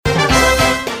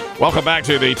Welcome back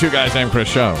to the Two Guys Named Chris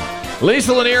show.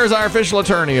 Lisa Lanier is our official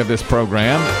attorney of this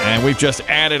program, and we've just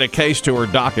added a case to her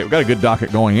docket. We've got a good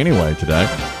docket going anyway today.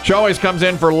 She always comes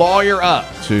in for Lawyer Up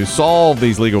to solve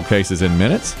these legal cases in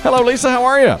minutes. Hello, Lisa. How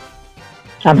are you?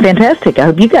 I'm fantastic. I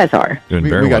hope you guys are. Doing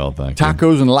very well, thank you.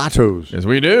 Tacos and latos. Yes,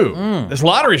 we do. This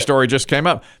lottery story just came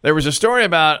up. There was a story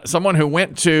about someone who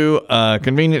went to a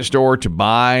convenience store to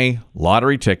buy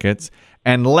lottery tickets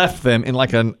and left them in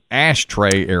like an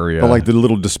ashtray area. Oh, like the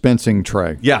little dispensing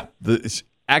tray. Yeah.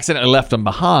 Accidentally left them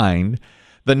behind.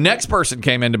 The next person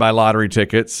came in to buy lottery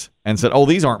tickets and said, oh,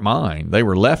 these aren't mine. They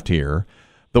were left here.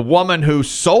 The woman who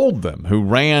sold them, who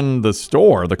ran the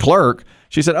store, the clerk,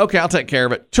 she said, okay, I'll take care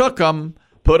of it. Took them,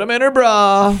 put them in her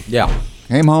bra. Yeah.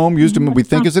 Came home, used them, we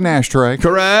think, as an ashtray.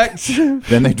 Correct.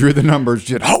 Then they drew the numbers.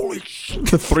 Said, holy shit.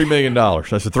 $3 million.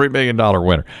 That's a $3 million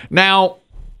winner. Now,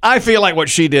 I feel like what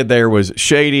she did there was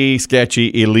shady,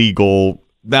 sketchy, illegal.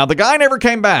 Now, the guy never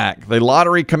came back. The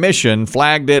lottery commission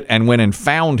flagged it and went and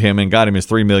found him and got him his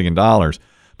 $3 million.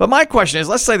 But my question is,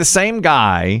 let's say the same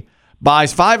guy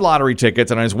buys 5 lottery tickets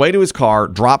and on his way to his car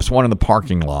drops one in the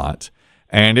parking lot,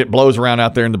 and it blows around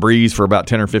out there in the breeze for about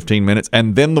 10 or 15 minutes,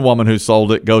 and then the woman who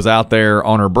sold it goes out there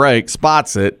on her break,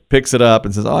 spots it, picks it up,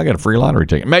 and says, oh, I got a free lottery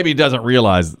ticket. Maybe he doesn't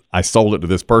realize I sold it to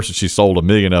this person. She sold 1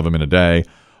 million of them in a day.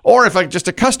 Or if just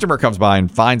a customer comes by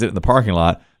and finds it in the parking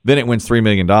lot, then it wins $3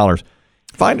 million.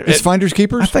 Is Finders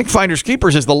Keepers? I think Finders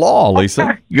Keepers is the law,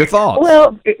 Lisa. Your thoughts?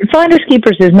 Well, Finders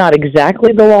Keepers is not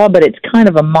exactly the law, but it's kind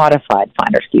of a modified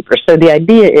Finders Keepers. So the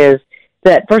idea is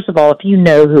that, first of all, if you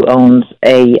know who owns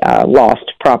a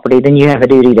lost property, then you have a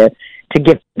duty to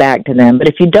give back to them. But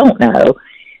if you don't know,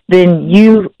 then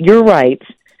your rights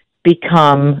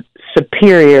become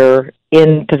superior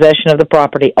in possession of the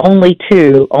property only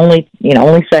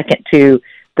second to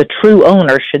the true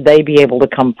owner, should they be able to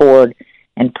come forward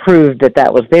and prove that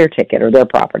that was their ticket or their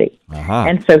property. Uh-huh.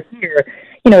 And so here,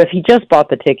 if he just bought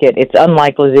the ticket, it's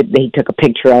unlikely that he took a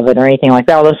picture of it or anything like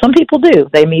that. Although some people do,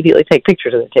 they immediately take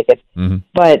pictures of the tickets. Mm-hmm.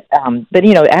 But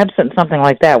absent something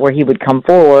like that where he would come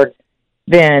forward,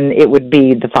 then it would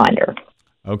be the finder.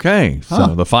 Okay,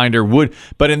 so the finder would.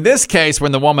 But in this case,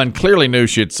 when the woman clearly knew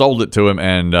she had sold it to him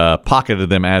and pocketed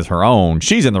them as her own,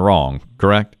 she's in the wrong,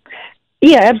 correct?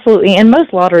 Yeah, absolutely. And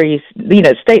most lotteries,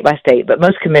 state by state, but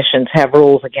most commissions have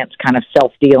rules against kind of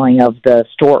self-dealing of the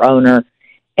store owner,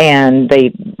 and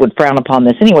they would frown upon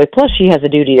this anyway. Plus, she has a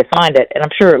duty to find it. And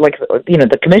I'm sure,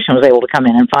 the commission was able to come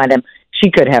in and find him. She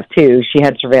could have, too. She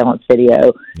had surveillance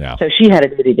video. Yeah. So she had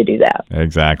a duty to do that.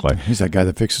 Exactly. He's that guy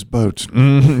that fixes boats.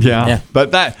 Yeah.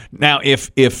 But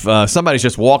if somebody's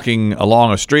just walking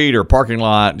along a street or parking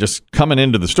lot, just coming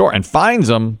into the store and finds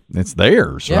them, it's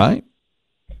theirs, right?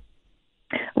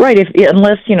 Right.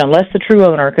 Unless the true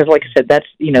owner, because like I said, that's,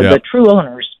 the true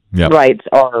owner's rights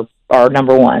are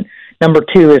number one. Number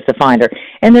two is the finder.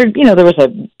 And there was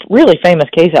a really famous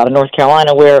case out of North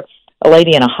Carolina where a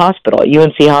lady in a hospital,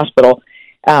 UNC hospital,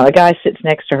 a guy sits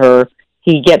next to her.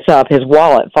 He gets up, his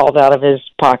wallet falls out of his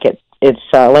pocket. It's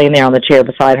laying there on the chair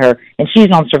beside her, and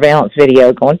she's on surveillance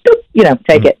video going,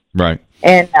 take it. Right.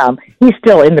 And he's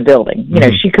still in the building.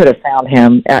 She could have found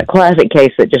him. A classic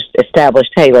case that just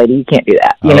established, hey, lady, you can't do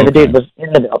that. The dude was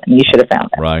in the building. You should have found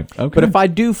him. Right. Okay. But if I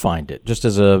do find it, just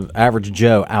as a average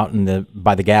Joe out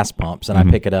by the gas pumps, and I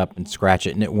pick it up and scratch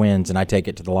it and it wins, and I take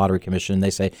it to the lottery commission, and they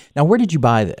say, now, where did you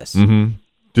buy this? Mm-hmm.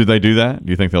 Do they do that?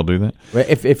 Do you think they'll do that?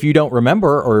 If you don't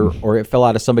remember, or it fell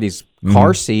out of somebody's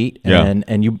car seat, and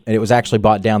it was actually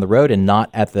bought down the road and not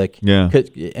at the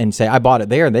and say I bought it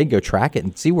there, and they go track it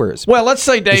and see where it's let's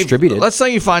say, Dave, distributed. Let's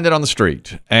say you find it on the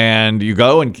street and you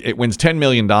go and it wins $10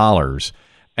 million,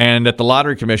 and at the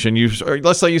lottery commission,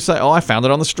 let's say you say, oh, I found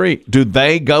it on the street. Do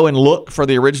they go and look for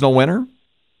the original winner?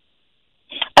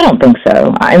 I don't think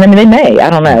so. I mean, they may. I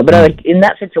don't know, but in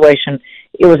that situation,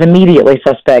 it was immediately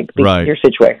suspect because your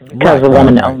situation, because the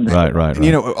woman owned it. Right.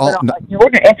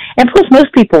 And plus,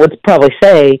 most people would probably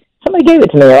say, somebody gave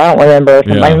it to me, or I don't remember.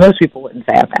 I mean, most people wouldn't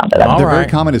say I found it. They're very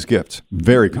common as gifts.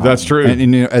 Very common. That's true.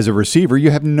 And as a receiver,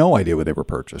 you have no idea where they were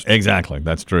purchased. Exactly.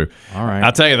 That's true. All right.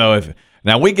 I'll tell you, though,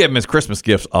 now, we give them as Christmas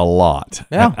gifts a lot.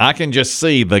 Yeah. I can just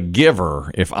see the giver,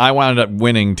 if I wound up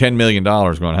winning $10 million,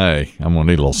 going, hey, I'm going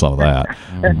to need a little some of that.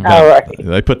 All right.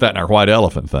 They put that in our white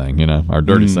elephant thing, our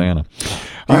dirty Santa.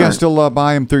 You guys still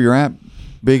buy them through your app,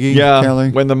 Biggie,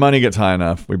 Kelly? When the money gets high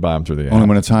enough, we buy them through the app. Only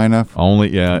when it's high enough? I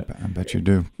bet you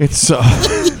do. It's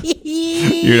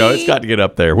it's got to get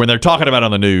up there. When they're talking about it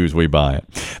on the news, we buy it.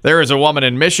 There is a woman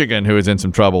in Michigan who is in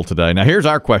some trouble today. Now, here's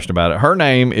our question about it. Her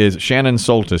name is Shannon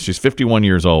Soltis. She's 51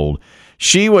 years old.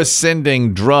 She was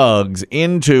sending drugs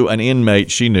into an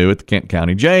inmate she knew at the Kent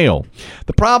County Jail.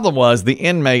 The problem was the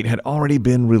inmate had already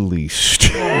been released.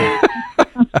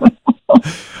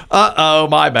 Uh-oh,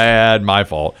 my bad, my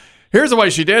fault. Here's the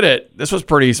way she did it. This was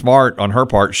pretty smart on her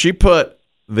part. She put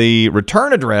the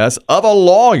return address of a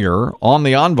lawyer on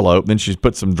the envelope. Then she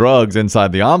put some drugs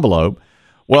inside the envelope.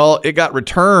 Well, it got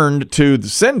returned to the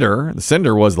sender. The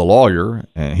sender was the lawyer,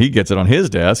 and he gets it on his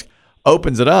desk,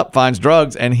 opens it up, finds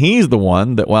drugs, and he's the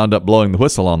one that wound up blowing the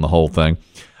whistle on the whole thing.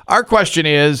 Our question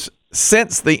is,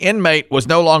 since the inmate was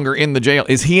no longer in the jail,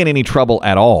 is he in any trouble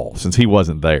at all since he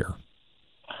wasn't there?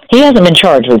 He hasn't been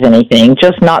charged with anything.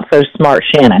 Just not so smart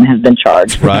Shannon has been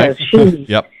charged. Right.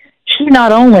 Because she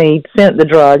not only sent the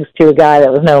drugs to a guy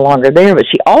that was no longer there, but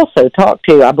she also talked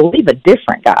to, I believe, a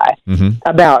different guy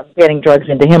about getting drugs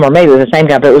into him, or maybe it was the same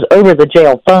guy, but it was over the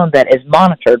jail phone that is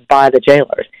monitored by the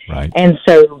jailers. Right. And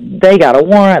so they got a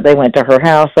warrant. They went to her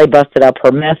house. They busted up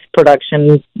her meth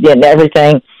production and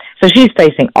everything. So she's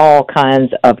facing all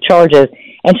kinds of charges.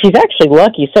 And she's actually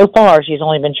lucky. So far, she's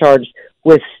only been charged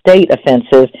with state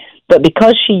offenses, but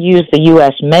because she used the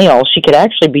U.S. mail, she could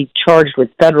actually be charged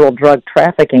with federal drug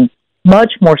trafficking,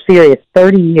 much more serious,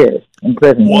 30 years in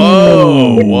prison.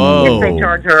 Whoa! If they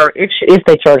charge her, if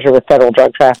they charge her with federal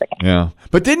drug trafficking. Yeah,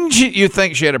 but didn't you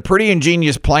think she had a pretty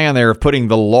ingenious plan there of putting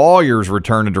the lawyer's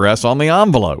return address on the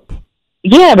envelope?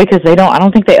 Yeah, because I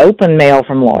don't think they open mail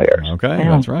from lawyers. Okay,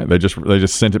 that's right. They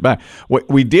just sent it back.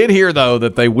 We did hear though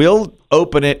that they will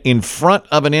open it in front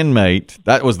of an inmate.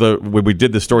 That was we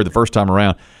did the story the first time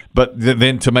around. But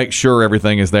then to make sure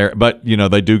everything is there. But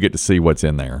they do get to see what's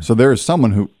in there. So there is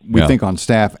someone who we think on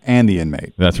staff and the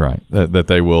inmate. That's right. That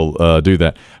they will do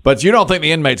that. But you don't think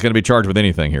the inmate's going to be charged with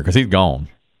anything here because he's gone.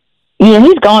 Yeah,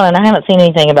 he's gone, and I haven't seen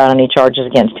anything about any charges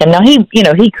against him. Now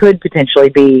he could potentially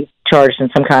be charged in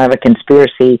some kind of a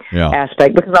conspiracy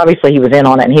aspect because obviously he was in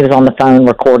on it and he was on the phone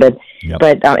recorded. Yep.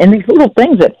 But and these little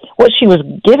things that what she was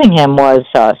giving him was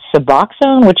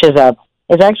Suboxone, which is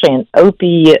actually an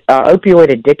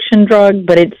opioid addiction drug,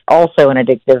 but it's also an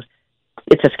addictive.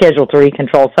 It's a Schedule III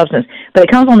controlled substance, but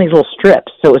it comes on these little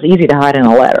strips, so it was easy to hide in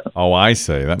a letter. Oh, I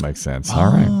see. That makes sense.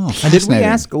 All right. And did we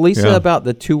ask Lisa about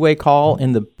the two-way call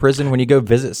in the prison when you go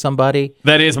visit somebody?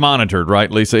 That is monitored,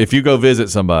 right, Lisa? If you go visit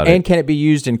somebody. And can it be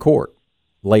used in court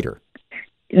later?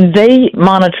 They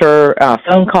monitor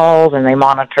phone calls, and they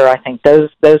monitor, I think, those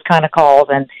kind of calls,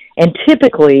 and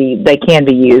typically they can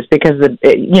be used because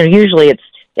usually it's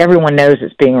everyone knows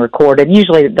it's being recorded.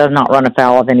 Usually it does not run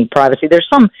afoul of any privacy.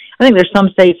 I think there's some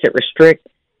states that restrict,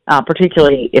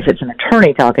 particularly if it's an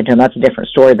attorney talking to them. That's a different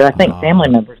story. But I think family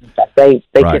members and stuff, they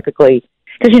typically,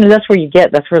 because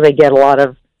that's where they get a lot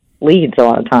of leads. A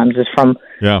lot of times is from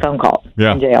phone calls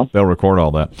in jail. They'll record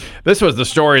all that. This was the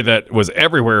story that was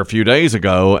everywhere a few days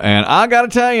ago, and I got to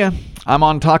tell you, I'm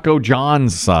on Taco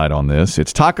John's side on this.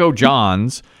 It's Taco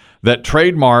John's that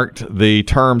trademarked the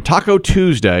term Taco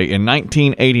Tuesday in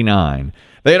 1989.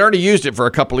 They had already used it for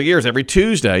a couple of years. Every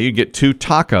Tuesday, you'd get 2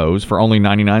 tacos for only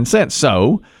 99 cents.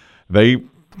 So they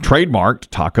trademarked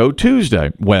Taco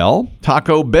Tuesday. Well,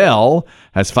 Taco Bell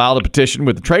has filed a petition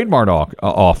with the trademark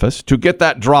office to get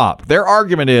that dropped. Their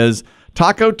argument is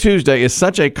Taco Tuesday is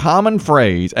such a common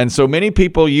phrase, and so many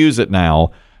people use it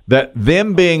now that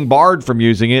them being barred from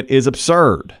using it is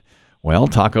absurd. Well,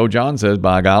 Taco John says,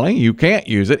 by golly, you can't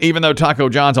use it, even though Taco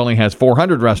John's only has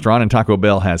 400 restaurants and Taco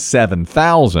Bell has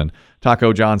 7,000.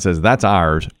 Taco John says, that's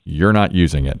ours. You're not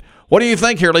using it. What do you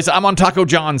think here, Lisa? I'm on Taco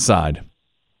John's side.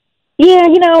 Yeah,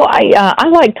 I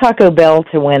like Taco Bell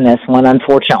to win this one,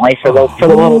 unfortunately, for the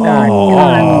little guy.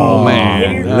 Oh,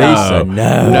 man. Lisa,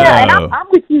 no. Yeah, and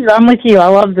I'm with you. I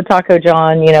love the Taco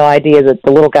John, idea that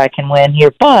the little guy can win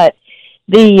here. But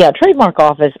the trademark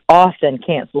office often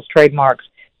cancels trademarks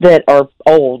that are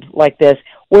old like this,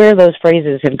 where those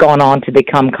phrases have gone on to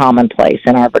become commonplace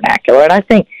in our vernacular. And I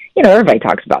think, everybody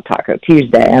talks about Taco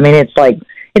Tuesday. I mean, it's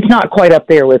not quite up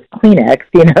there with Kleenex,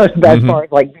 as far as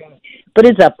but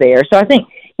it's up there. So I think,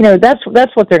 that's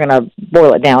what they're going to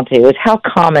boil it down to is how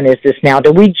common is this now?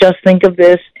 Do we just think of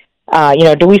this,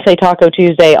 do we say Taco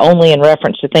Tuesday only in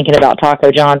reference to thinking about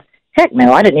Taco John's? Heck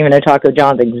no, I didn't even know Taco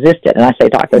John's existed, and I say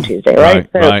Taco Tuesday, right?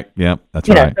 Right, yeah, that's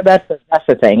right. So that's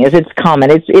the thing, is it's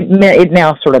common. It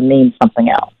now sort of means something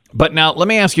else. But now, let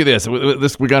me ask you this.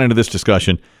 We got into this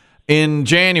discussion. In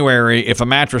January, if a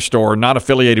mattress store not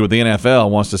affiliated with the NFL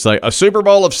wants to say a Super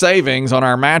Bowl of savings on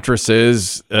our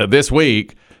mattresses this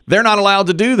week, they're not allowed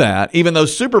to do that, even though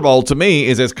Super Bowl, to me,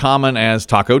 is as common as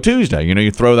Taco Tuesday.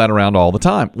 You throw that around all the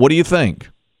time. What do you think?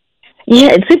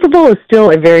 Yeah, Super Bowl is still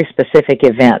a very specific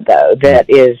event, though, that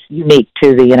is unique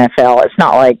to the NFL. It's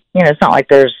not like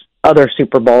there's other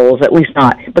Super Bowls, at least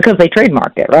not because they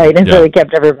trademarked it, right? And so they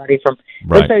kept everybody from.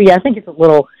 Right. So I think it's a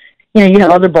little. You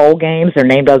have other bowl games; they're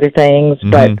named other things,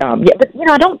 but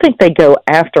I don't think they go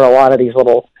after a lot of these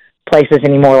little places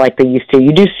anymore like they used to.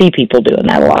 You do see people doing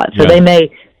that a lot, so they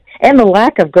may. And the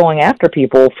lack of going after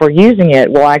people for using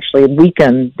it will actually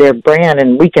weaken their brand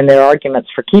and weaken their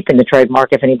arguments for keeping the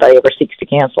trademark if anybody ever seeks to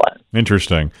cancel it.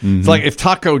 Interesting. Mm-hmm. It's like if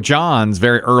Taco John's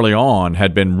very early on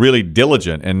had been really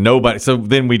diligent and nobody, so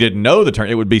then we didn't know the term,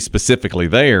 it would be specifically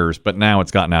theirs, but now it's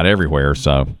gotten out everywhere,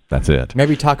 so that's it.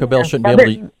 Maybe Taco Bell shouldn't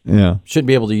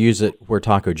be able to use it where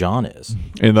Taco John is.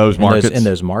 In those markets? In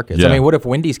those markets. Yeah. I mean, what if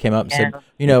Wendy's came up and said,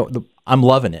 I'm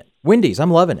loving it. Wendy's, I'm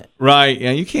loving it. Right.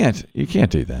 Yeah, you can't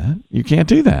do that. You can't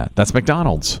do that. That's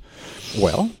McDonald's.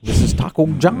 Well, this is Taco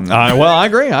John. I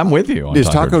agree. I'm with you. Is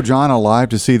Taco John alive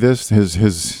to see this?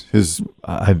 His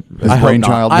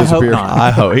brainchild disappear?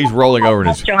 I hope he's rolling over in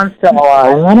his. John's still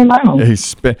alive. I don't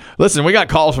know. Listen, we got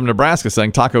calls from Nebraska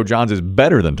saying Taco John's is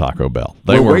better than Taco Bell.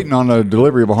 We're waiting on the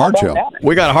delivery of a hard shell.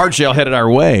 We got a hard shell headed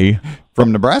our way.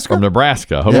 From Nebraska? From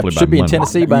Nebraska. Hopefully should be in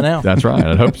Tennessee by now. That's right.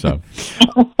 I hope so.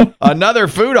 Another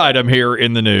food item here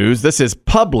in the news. This is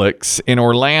Publix in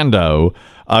Orlando.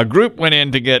 A group went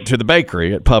in to get to the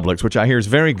bakery at Publix, which I hear is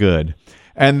very good.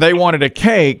 And they wanted a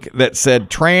cake that said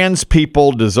trans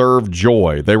people deserve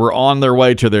joy. They were on their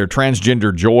way to their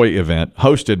Transgender Joy event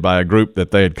hosted by a group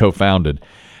that they had co-founded.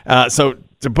 So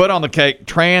to put on the cake,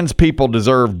 trans people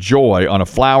deserve joy on a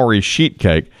floury sheet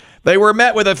cake. They were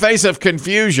met with a face of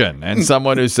confusion and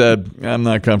someone who said, I'm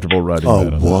not comfortable writing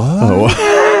that. What?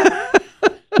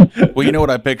 Well, you know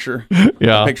what I picture?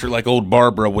 Yeah. I picture like old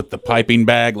Barbara with the piping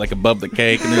bag like above the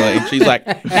cake. And she's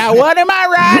like, now what am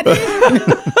I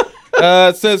writing?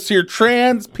 It says here,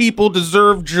 trans people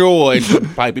deserve joy.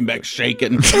 Piping bag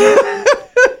shaking.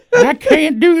 I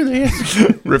can't do this.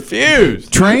 Refuse.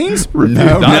 Trains?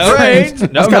 No, not trains. No,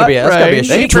 that's gotta be a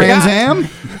sheep. Trans Am?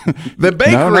 The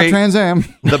bakery, no, not Trans Am.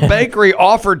 The bakery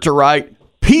offered to write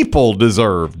people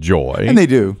deserve joy. And they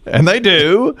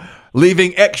do.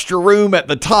 Leaving extra room at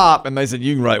the top. And they said,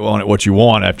 you can write on it what you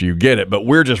want after you get it. But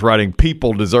we're just writing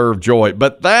people deserve joy.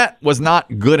 But that was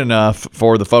not good enough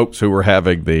for the folks who were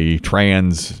having the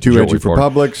trans Too joy edgy for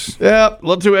Publix. Yeah, a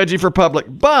little too edgy for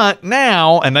Publix. But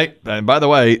now, and by the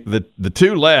way, the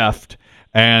two left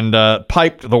and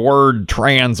piped the word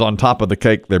trans on top of the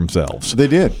cake themselves. They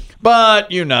did.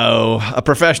 But, a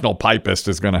professional pipist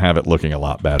is going to have it looking a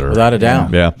lot better. Without a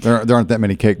doubt. Yeah. There aren't that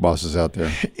many cake bosses out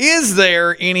there. Is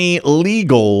there any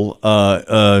legal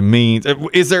means?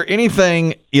 Is there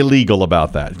anything illegal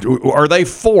about that? Are they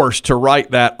forced to write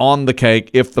that on the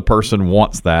cake if the person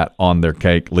wants that on their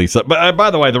cake, Lisa? But by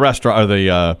the way, the restaurant or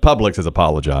the Publix has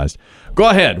apologized. Go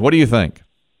ahead. What do you think?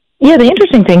 Yeah, the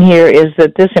interesting thing here is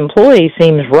that this employee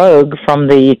seems rogue from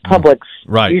the Publix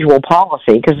usual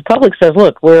policy, because the Publix says,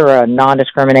 look, we're a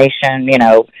non-discrimination,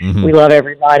 we love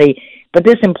everybody. But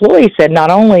this employee said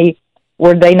not only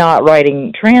were they not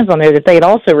writing trans on there, that they had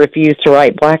also refused to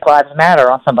write Black Lives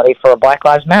Matter on somebody for a Black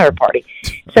Lives Matter party.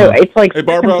 So it's like, hey,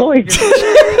 Barbara.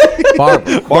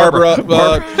 Barbara,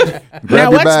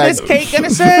 now what's this cake going to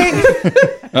say?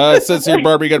 It says here,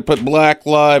 Barbara, you got to put Black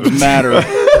Lives Matter.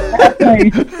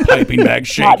 Piping bag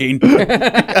shaking.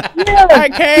 I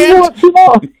can't.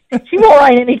 She won't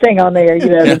write anything on there,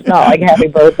 it's not like happy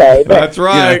birthday. But, that's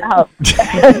right.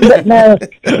 But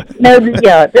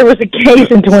there was a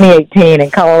case in 2018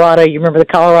 in Colorado. You remember the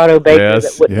Colorado baker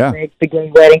that wouldn't make the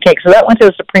gay wedding cake? So that went to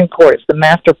the Supreme Court. It's the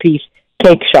Masterpiece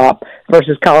Cake Shop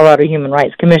versus Colorado Human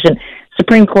Rights Commission.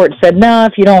 Supreme Court said, no,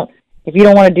 if you don't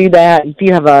want to do that, if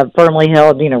you have a firmly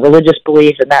held, religious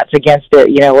belief and that's against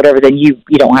it, whatever, then you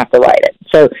don't have to write it.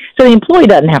 So the employee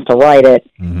doesn't have to write it.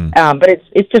 Mm-hmm. But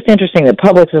it's just interesting that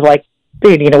Publix is like,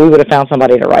 dude, we would have found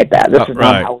somebody to write that. This is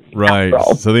not how we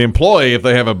roll. So the employee, if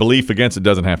they have a belief against it,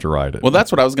 doesn't have to write it. Well,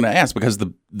 that's what I was going to ask, because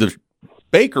the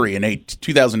bakery in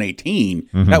 2018,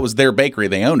 that was their bakery.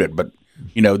 They owned it. But,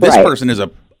 this person is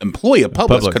a employee of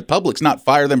Publix. Could Publix not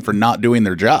fire them for not doing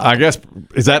their job? I guess,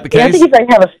 is that the case? Yeah, I think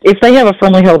if they have a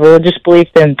firmly held religious belief,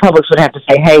 then Publix would have to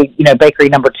say, hey, bakery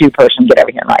number 2 person, get over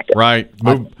here and write this. Right.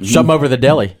 Shove them over the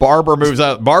deli. Barbara moves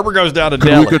out. Barbara goes down to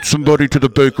deli. Can we get somebody to the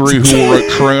bakery who will write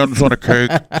trans on a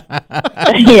cake?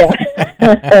 Yeah.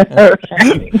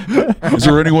 Is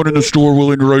there anyone in the store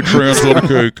willing to write trans on a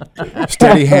cake?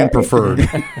 Steady hand preferred.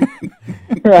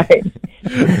 Right.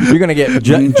 You're going to get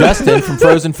Justin from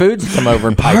Frozen Foods to come over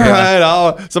and pipe in.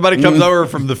 Right, somebody comes over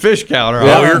from the fish counter.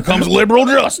 Oh, here comes liberal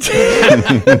Justin.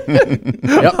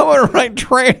 I want to write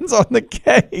trans on the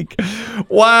cake.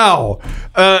 Wow.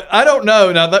 I don't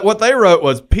know. Now, what they wrote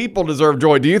was people deserve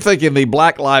joy. Do you think in the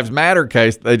Black Lives Matter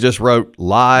case, they just wrote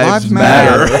Lives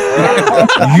Matter?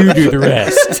 You do the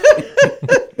rest.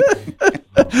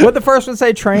 What the first one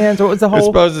say? Trans? What was the whole? It's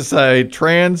supposed to say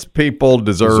trans people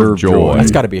deserve joy.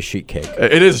 That's got to be a sheet cake.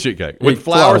 It is a sheet cake with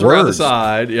flowers around the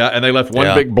side. Yeah, and they left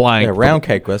one big blank. Yeah, round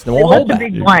cake was. They left a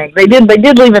big blank. They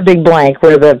did leave a big blank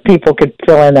where the people could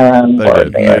fill in their own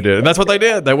word. They did, and that's what they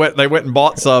did. They went and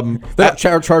bought some. They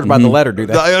charged by the letter. Do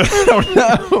that? I don't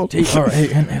know.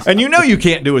 TRANS. And you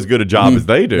can't do as good a job as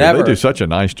they do. Never. They do such a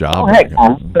nice job. Oh, heck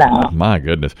no. My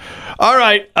goodness. All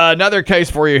right, another case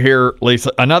for you here,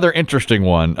 Lisa. Another interesting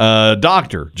one.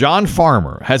 Dr. John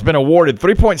Farmer has been awarded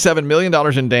 $3.7 million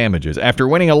in damages after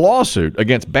winning a lawsuit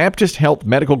against Baptist Health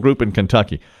Medical Group in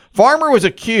Kentucky. Farmer was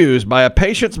accused by a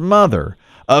patient's mother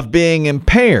of being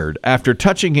impaired after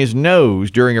touching his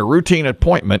nose during a routine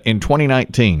appointment in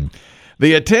 2019.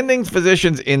 The attending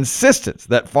physician's insistence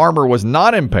that Farmer was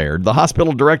not impaired, the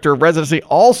hospital director of residency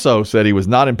also said he was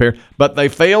not impaired, but they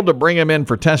failed to bring him in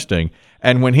for testing.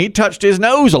 And when he touched his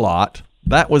nose a lot,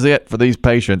 that was it for these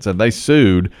patients, and they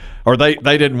sued, or they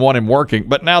didn't want him working.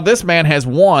 But now this man has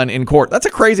won in court. That's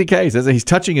a crazy case, isn't it? He's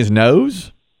touching his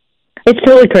nose? It's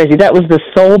totally crazy. That was the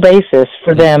sole basis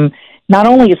for them. Not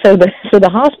only the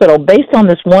hospital, based on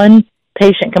this one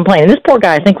patient complaint, and this poor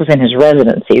guy I think was in his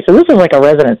residency, so this was like a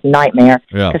resident's nightmare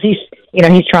because he's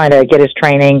trying to get his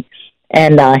training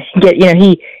and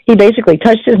he basically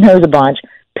touched his nose a bunch.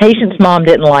 Patient's mom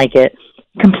didn't like it.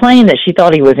 Complained that she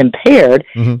thought he was impaired.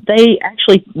 Mm-hmm. They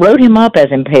actually wrote him up as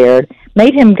impaired,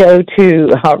 made him go to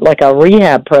like a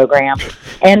rehab program,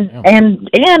 and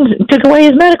took away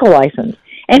his medical license.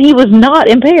 And he was not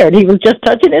impaired. He was just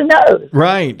touching his nose.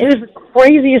 Right. It was the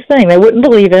craziest thing. They wouldn't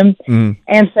believe him. Mm.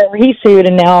 And so he sued,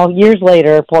 and now, years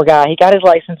later, poor guy, he got his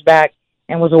license back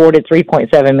and was awarded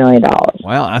 $3.7 million.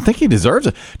 Wow, I think he deserves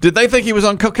it. Did they think he was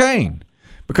on cocaine?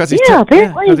 Because he's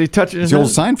apparently. Because he's touching his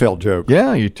nose. The old Seinfeld joke.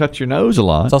 Yeah, you touch your nose a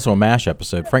lot. It's also a MASH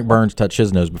episode. Frank Burns touched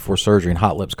his nose before surgery, and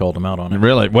Hot Lips called him out on it.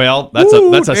 Really? Well, that's a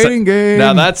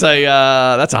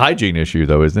hygiene issue,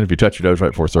 though, isn't it? If you touch your nose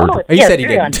right before surgery. He said he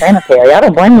didn't. Unsanitary. I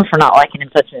don't blame him for not liking him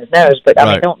touching his nose, but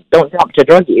I mean, don't jump to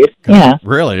drug use. Yeah.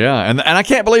 Really? Yeah. And I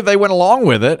can't believe they went along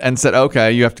with it and said,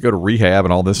 okay, you have to go to rehab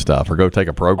and all this stuff, or go take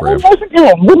a program. Wouldn't listen to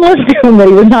him that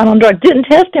he was not on drugs. Didn't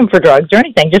test him for drugs or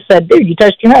anything. Just said, dude, you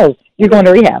touched your nose. You're going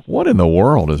to rehab. What in the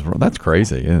world is that's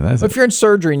crazy? Yeah, if you're in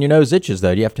surgery and your nose itches,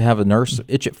 though, do you have to have a nurse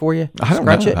itch it for you? I don't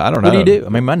know. What do you do? I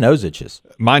mean, my nose itches.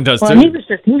 Mine does too. He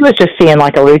was just seeing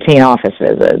like a routine office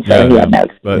visit, so he had no.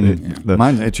 But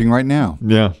mine's itching right now.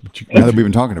 Yeah. Now that we've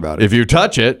been talking about it. If you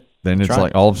touch it, then it's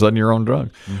like all of a sudden you're on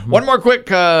drugs. Mm-hmm. One more quick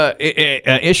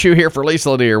issue here for Lisa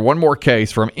Lanier. One more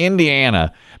case from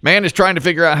Indiana. Man is trying to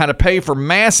figure out how to pay for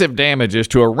massive damages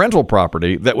to a rental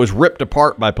property that was ripped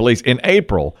apart by police in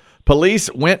April.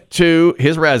 Police went to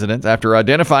his residence after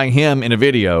identifying him in a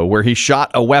video where he shot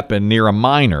a weapon near a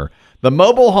minor. The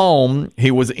mobile home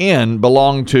he was in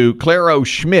belonged to Claro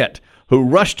Schmidt, who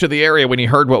rushed to the area when he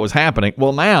heard what was happening.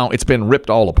 Well, now it's been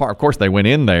ripped all apart. Of course, they went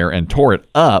in there and tore it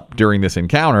up during this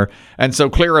encounter. And so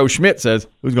Claro Schmidt says,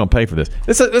 who's going to pay for this?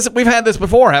 We've had this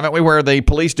before, haven't we, where the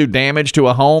police do damage to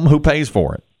a home? Who pays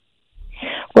for it?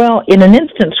 Well, in an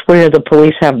instance where the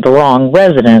police have the wrong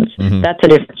residence, that's a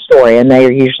different story, and they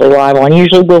are usually liable and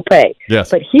usually will pay.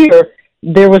 Yes. But here,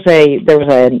 there was a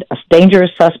dangerous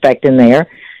suspect in there,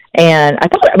 and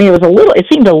it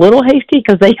seemed a little hasty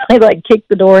because they like kicked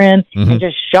the door in and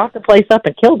just shot the place up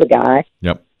and killed the guy.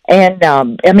 Yep. And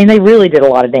they really did a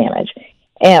lot of damage.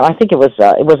 And I think it was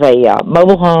a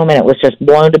mobile home, and it was just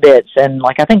blown to bits. And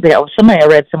I think somebody I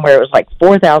read somewhere it was like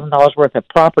 $4,000 worth of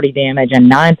property damage and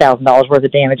 $9,000 worth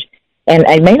of damage, and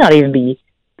it may not even be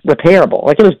repairable.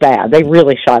 It was bad. They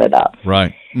really shot it up.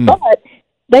 Right. But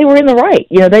they were in the right.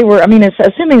 They were. I mean, it's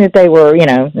assuming that they were,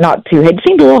 not too. It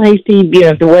seemed a little hasty.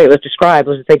 The way it was described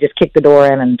was that they just kicked the door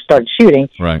in and started shooting.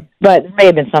 Right. But it may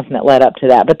have been something that led up to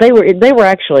that. But they were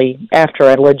actually after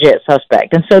a legit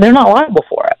suspect, and so they're not liable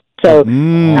for it. So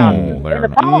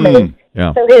the problem is,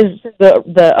 so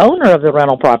the owner of the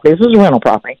rental property, this was a rental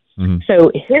property, so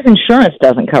his insurance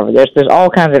doesn't cover this. There's all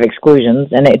kinds of exclusions,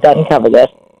 and it doesn't cover this.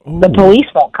 The police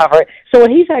won't cover it. So what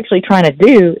he's actually trying to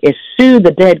do is sue the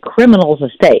dead criminal's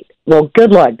estate. Well, good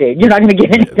luck, dude. You're not going to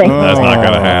get anything. That's not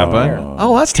going to happen.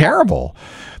 Oh, that's terrible.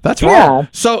 That's wrong.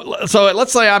 So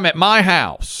let's say I'm at my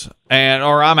house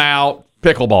or I'm out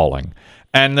pickleballing,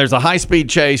 and there's a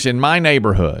high-speed chase in my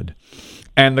neighborhood.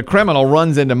 and the criminal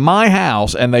runs into my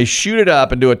house and they shoot it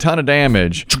up and do a ton of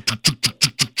damage,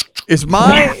 is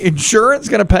my insurance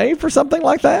going to pay for something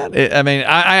like that? I mean,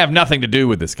 I have nothing to do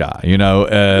with this guy, you know.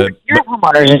 Your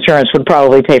homeowner's insurance would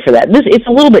probably pay for that. It's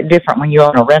a little bit different when you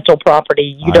own a rental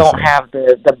property. You don't have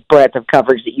the breadth of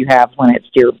coverage that you have when it's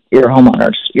your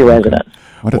homeowners, your residents.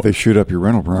 What if they shoot up your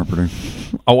rental property?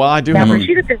 Oh, well, I do Now, have if you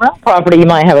shoot up your rental property, you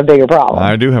might have a bigger problem.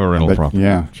 I do have a rental property.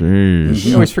 Yeah. Jeez.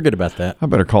 You always forget about that. I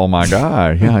better call my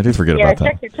guy. Yeah, I do forget about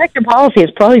that. Check your policy.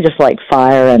 It's probably just like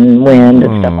fire and wind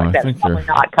and stuff like that. It's probably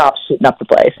not cops shooting up the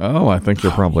place. Oh, I think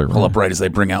you're probably right. Pull up right as they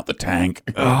bring out the tank.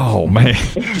 Oh, man.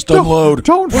 Just unload.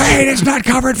 Don't wait. It's not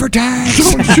covered for tanks.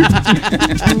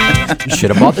 You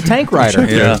should have bought the tank rider.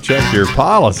 Check your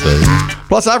policy.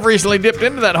 Plus, I've recently dipped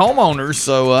into that homeowners,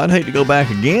 so I'd hate to go back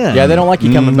again. Yeah, they don't like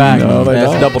you coming back. No, they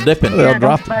That's don't. double dipping. They'll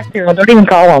drop you. Don't even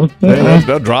call them.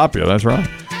 They'll drop you. That's right.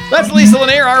 That's Lisa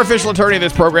Lanier, our official attorney of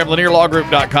this program.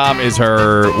 LanierLawGroup.com is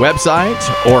her website,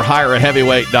 or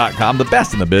HireAHeavyweight.com. The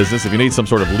best in the business. If you need some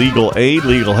sort of legal aid,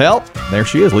 legal help, there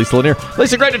she is, Lisa Lanier.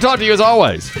 Lisa, great to talk to you as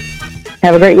always.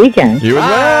 Have a great weekend. You as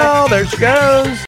well. There she goes.